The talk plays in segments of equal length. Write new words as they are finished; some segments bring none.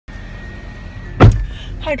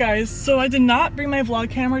Hi guys, so I did not bring my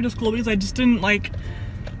vlog camera to school because I just didn't like,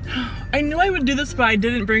 I knew I would do this but I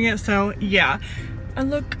didn't bring it, so yeah.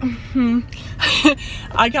 And look,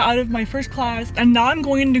 I got out of my first class and now I'm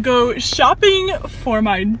going to go shopping for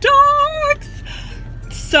my dogs.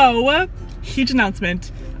 So, huge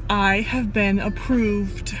announcement, I have been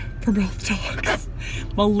approved for both dogs.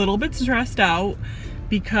 I'm a little bit stressed out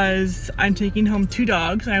because I'm taking home 2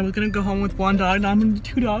 dogs. I was gonna go home with 1 dog, now I'm gonna do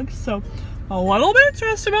 2 dogs, so a little bit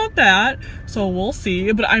stressed about that, so we'll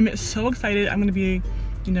see. But I'm so excited. I'm gonna be,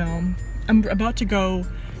 you know, I'm about to go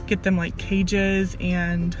get them like cages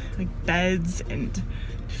and like beds and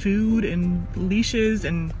food and leashes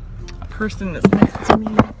and a person that's next to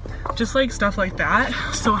me, just like stuff like that.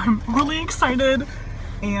 So I'm really excited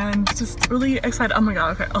and just really excited. Oh my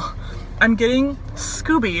god, okay. Oh, I'm getting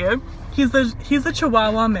Scooby. He's the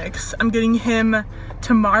Chihuahua mix. I'm getting him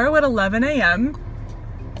tomorrow at 11 a.m.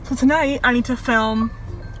 So tonight I need to film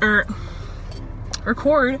or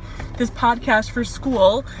record this podcast for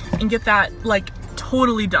school and get that like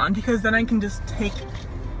totally done, because then I can just take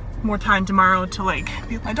more time tomorrow to like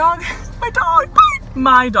be with my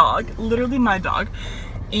dog, literally my dog.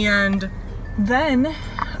 And then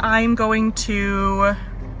I'm going to,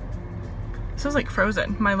 this is like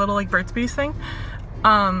Frozen, my little like Burt's Bees thing.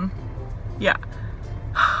 Yeah,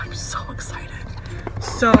 I'm so excited.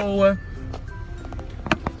 So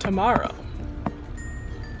tomorrow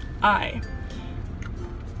I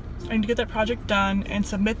need to get that project done and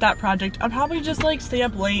submit that project. I'll probably just like stay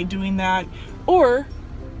up late doing that, or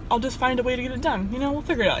I'll just find a way to get it done. You know, we'll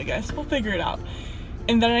figure it out, I guess. We'll figure it out.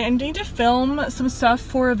 And then I need to film some stuff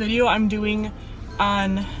for a video I'm doing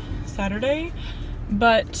on Saturday,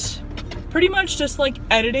 but pretty much just like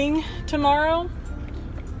editing tomorrow.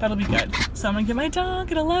 That'll be good. So I'm gonna get my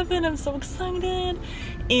dog at 11. I'm so excited.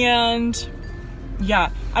 And yeah,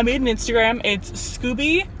 I made an Instagram. It's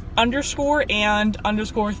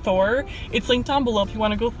Scooby_and_Thor. It's linked down below if you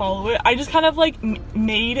want to go follow it. I just kind of like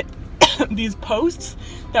made these posts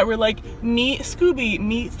that were like meet Scooby,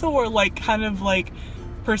 meet Thor, like kind of like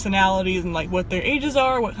personalities and like what their ages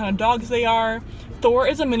are, what kind of dogs they are. Thor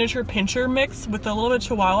is a miniature pinscher mix with a little bit of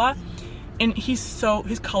Chihuahua, and his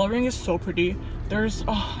coloring is so pretty.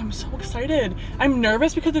 I'm so excited. I'm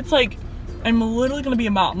nervous because it's like, I'm literally gonna be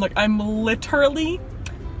a mom. Like, I'm literally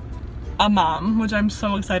a mom, which I'm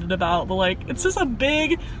so excited about, but like, it's just a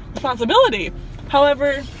big responsibility.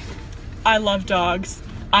 However, I love dogs.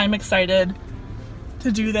 I'm excited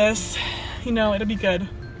to do this. You know, it'll be good.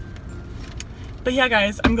 But yeah,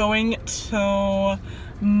 guys, I'm going to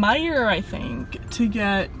Meijer, I think, to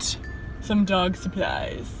get some dog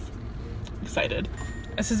supplies. Excited.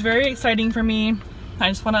 This is very exciting for me. I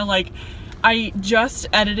just want to like, I just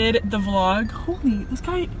edited the vlog. Holy, this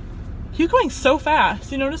guy, he's going so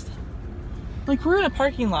fast. You notice? Like, we're in a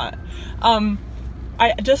parking lot. I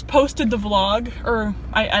just posted the vlog, or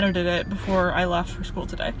I edited it before I left for school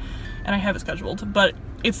today, and I have it scheduled, but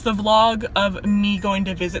it's the vlog of me going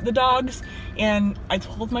to visit the dogs, and I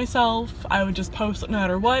told myself I would just post no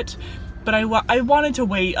matter what, but I wanted to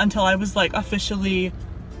wait until I was like officially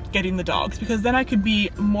getting the dogs, because then I could be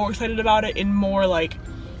more excited about it and more like,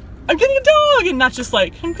 I'm getting a dog, and not just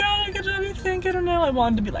like, I'm gonna get everything, I don't know. I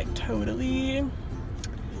wanted to be like totally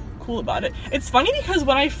cool about it. It's funny because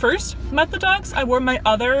when I first met the dogs, I wore my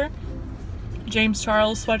other James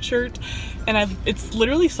Charles sweatshirt, and it's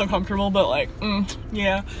literally so comfortable, but like,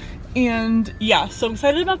 yeah. And yeah, so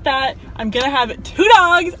excited about that. I'm gonna have 2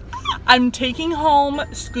 dogs. I'm taking home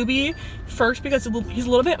Scooby first because he's a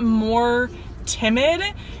little bit more timid,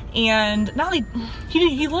 and not like,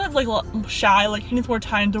 he looked like a little shy, like he needs more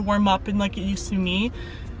time to warm up and like get used to me.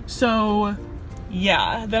 So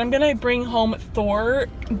yeah, then I'm gonna bring home Thor.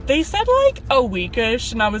 They said like a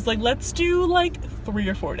weekish, and I was like, let's do like 3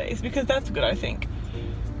 or 4 days, because that's good, I think.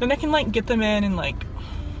 Then I can like get them in and like,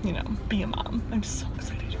 you know, be a mom. I'm so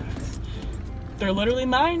excited, you guys. They're literally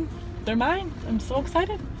mine. They're mine. I'm so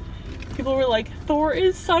excited. People were like, Thor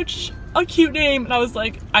is such a cute name, and I was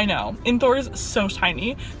like, I know. And Thor is so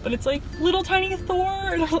tiny, but it's like little tiny Thor.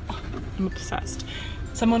 And I'm obsessed.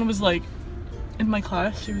 Someone was like, in my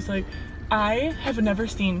class, she was like, I have never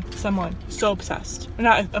seen someone so obsessed, or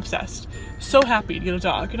not obsessed, so happy to get a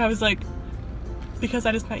dog. And I was like, because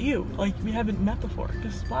I just met you. Like, we haven't met before.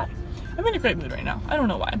 This is why. I'm in a great mood right now. I don't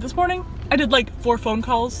know why. This morning, I did like 4 phone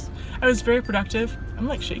calls. I was very productive. I'm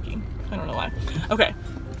like shaking. I don't know why. Okay.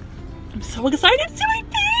 I'm so excited to see my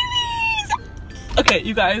babies! Okay,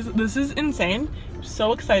 you guys, this is insane. I'm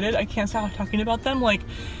so excited. I can't stop talking about them. Like,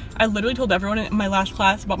 I literally told everyone in my last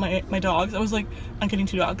class about my dogs. I was like, I'm getting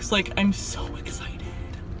 2 dogs. Like, I'm so excited.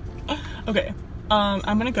 Okay,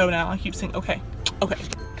 I'm gonna go now. I keep saying, okay. Okay,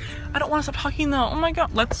 I don't want to stop talking though. Oh my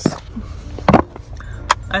god, let's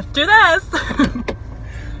do this.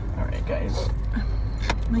 All right, guys,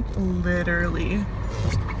 like literally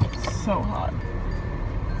so hot.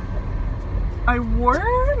 I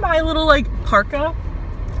wore my little like parka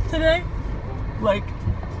today. Like,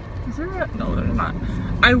 is there a, no, there's not.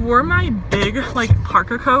 I wore my big like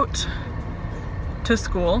parka coat to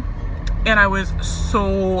school and I was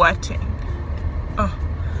sweating. Oh,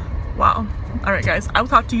 wow. All right, guys, I will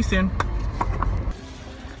talk to you soon.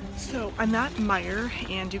 So I'm at Meijer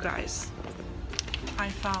and you guys, I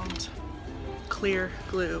found clear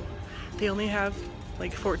glue. They only have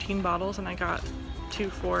like 14 bottles and I got 2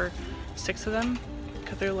 for 6 of them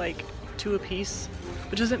because they're like 2 a piece,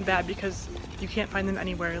 which isn't bad because you can't find them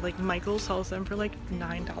anywhere. Like Michael sells them for like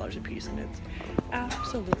 $9 a piece and it's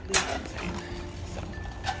absolutely insane. So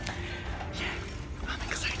yeah, I'm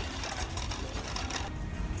excited.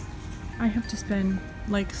 I have just been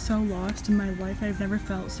like so lost in my life. I've never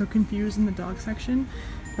felt so confused in the dog section,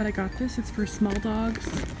 but I got this. It's for small dogs.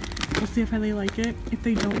 We'll see if they like it. If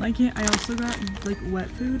they don't like it, I also got like wet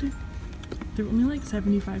food. They're only like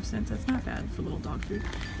 75 cents. That's not bad for little dog food.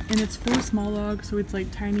 And it's for small dogs, so it's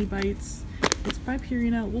like tiny bites. It's by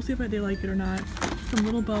Purina. We'll see if they like it or not. Some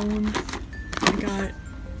little bones. I got,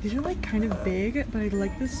 these are like kind of big, but I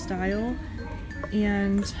like this style.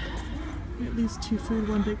 And at least 2 food,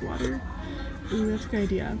 1 big water. Ooh, that's a good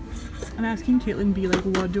idea. I'm asking Caitlin B, like,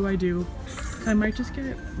 what do I do? So I might just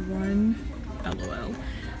get 1, LOL.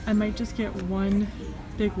 I might just get 1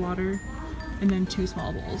 big water and then 2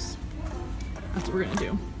 small bowls. That's what we're gonna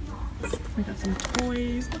do. I got some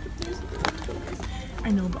toys. Look at these little toys. I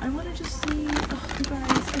know, but I want to just see. Oh, you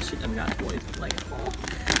guys, I shouldn't have got toys, but like, oh,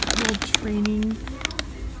 that little training.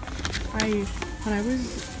 When I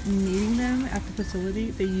was meeting them at the facility,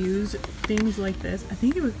 they use things like this. I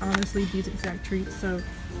think it was honestly these exact treats, so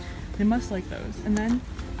they must like those. And then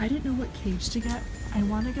I didn't know what cage to get. I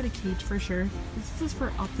want to get a cage for sure. This is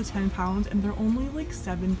for up to 10 pounds and they're only like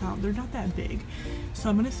 7 pounds. They're not that big. So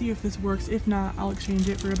I'm going to see if this works. If not, I'll exchange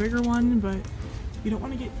it for a bigger one, but you don't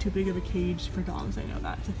want to get too big of a cage for dogs. I know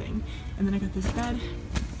that's a thing. And then I got this bed.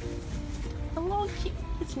 Oh,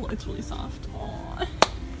 it's really soft. Aww.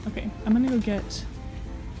 Okay, I'm going to go get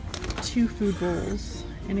 2 food bowls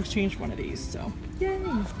and exchange one of these. So, yay!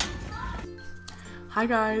 Hi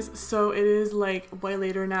guys, so it is like way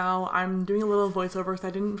later now. I'm doing a little voiceover because I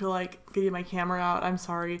didn't feel like getting my camera out. I'm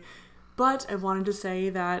sorry. But I wanted to say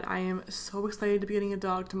that I am so excited to be getting a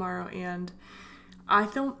dog tomorrow, and I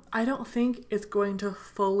don't think it's going to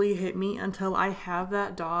fully hit me until I have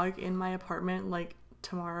that dog in my apartment like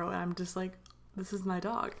tomorrow, and I'm just like, this is my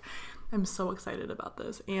dog. I'm so excited about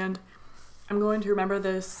this, and I'm going to remember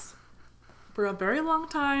this for a very long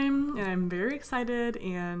time, and I'm very excited,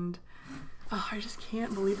 and oh, I just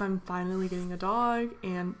can't believe I'm finally getting a dog,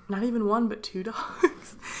 and not even 1 but 2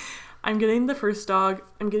 dogs. I'm getting the first dog.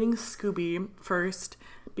 I'm getting Scooby first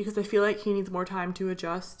because I feel like he needs more time to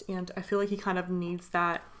adjust, and I feel like he kind of needs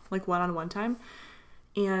that like one-on-one time.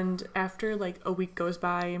 And after like a week goes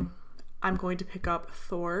by, I'm going to pick up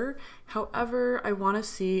Thor. However, I want to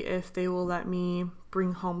see if they will let me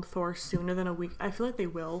bring home Thor sooner than a week. I feel like they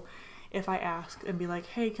will. If I ask and be like,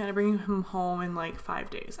 hey, can I bring him home in like 5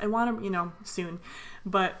 days? I want him, you know, soon.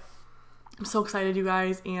 But I'm so excited, you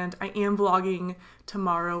guys, and I am vlogging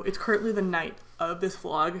tomorrow. It's currently the night of this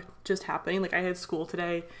vlog just happening. Like, I had school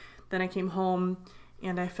today, then I came home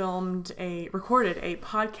and I recorded a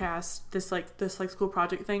podcast, this school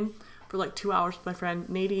project thing for like 2 hours with my friend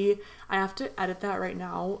Nadie. I have to edit that right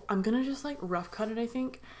now. I'm gonna just like rough cut it, I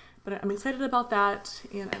think, but I'm excited about that,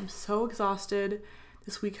 and I'm so exhausted.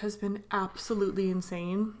 This week has been absolutely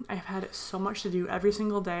insane. I've had so much to do every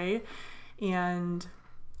single day, and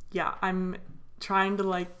yeah, I'm trying to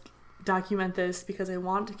like document this because I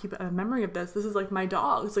want to keep a memory of this. This is like my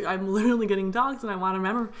dogs. Like, I'm literally getting dogs, and I want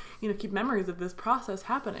to keep memories of this process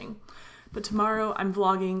happening. But tomorrow I'm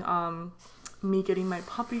vlogging me getting my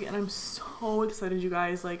puppy, and I'm so excited, you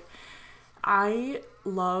guys. Like, I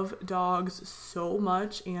love dogs so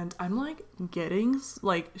much, and I'm like getting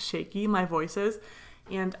like shaky, my voice is.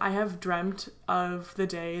 And I have dreamt of the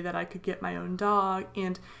day that I could get my own dog.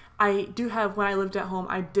 And I do have, when I lived at home,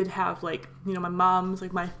 I did have like, you know, my mom's,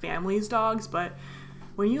 like my family's dogs. But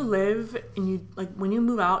when you live and you, like, when you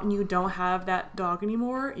move out and you don't have that dog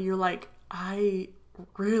anymore, you're like, I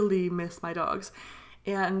really miss my dogs.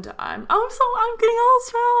 And I'm getting all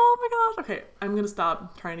stressed. Oh my gosh. Okay, I'm gonna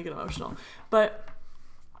stop trying to get emotional. But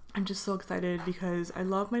I'm just so excited because I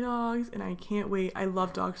love my dogs and I can't wait. I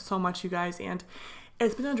love dogs so much, you guys, and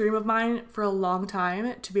it's been a dream of mine for a long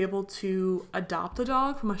time to be able to adopt a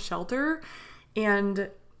dog from a shelter. And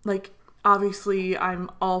like, obviously I'm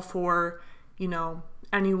all for, you know,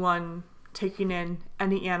 anyone taking in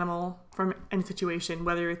any animal from any situation,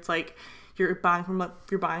 whether it's like you're buying from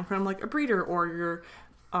like a breeder, or you're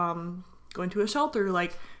going to a shelter.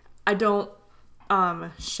 Like, I don't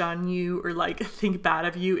shun you or like think bad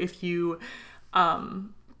of you if you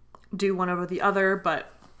do one over the other,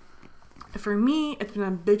 but for me, it's been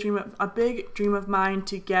a big dream of mine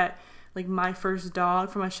to get like my first dog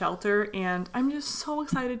from a shelter, and I'm just so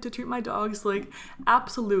excited to treat my dogs like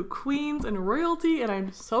absolute queens and royalty, and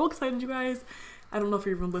I'm so excited, you guys. I don't know if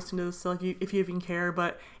you're even listening to this, so if you even care,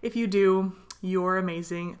 but if you do, you're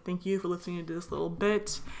amazing. Thank you for listening to this little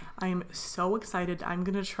bit. I am so excited. I'm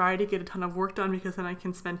gonna try to get a ton of work done, because then I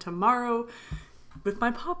can spend tomorrow with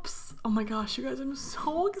my pups. Oh my gosh, you guys, I'm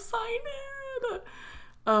so excited.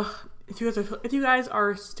 If you guys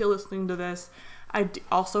are still listening to this, I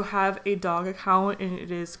also have a dog account, and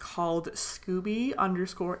it is called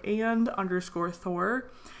Scooby_and_Thor.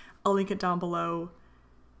 I'll link it down below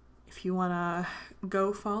if you want to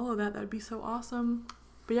go follow that. That'd be so awesome.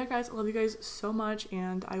 But yeah, guys, I love you guys so much,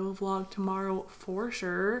 and I will vlog tomorrow for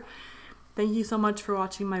sure. Thank you so much for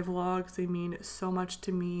watching my vlogs. They mean so much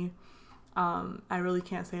to me. I really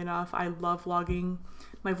can't say enough. I love vlogging.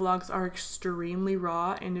 My vlogs are extremely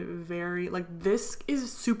raw and very, like, this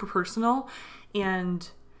is super personal, and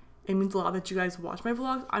it means a lot that you guys watch my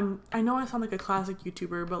vlogs. I know I sound like a classic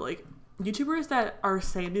YouTuber, but like, YouTubers that are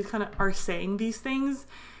saying these things,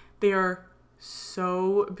 they are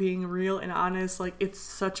so being real and honest. Like, it's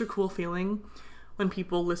such a cool feeling when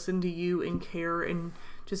people listen to you and care and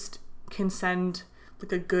just can send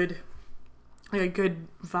like a good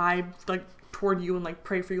vibe like toward you and like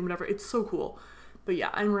pray for you and whatever. It's so cool. But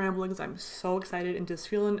yeah, I'm rambling because I'm so excited and just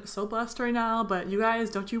feeling so blessed right now. But you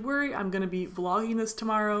guys, don't you worry, I'm gonna be vlogging this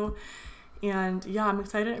tomorrow, and yeah, I'm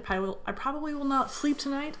excited. I probably will not sleep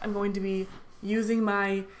tonight. I'm going to be using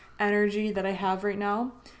my energy that I have right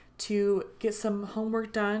now to get some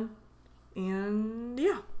homework done, and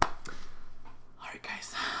yeah. Alright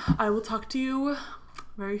guys, I will talk to you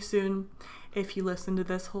very soon. If you listen to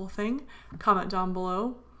this whole thing, comment down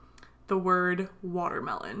below the word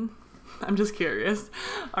watermelon. I'm just curious.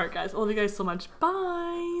 Alright guys, I love you guys so much.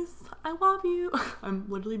 Bye. I love you. I'm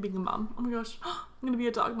literally being a mom. Oh my gosh, I'm gonna be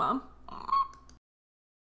a dog mom.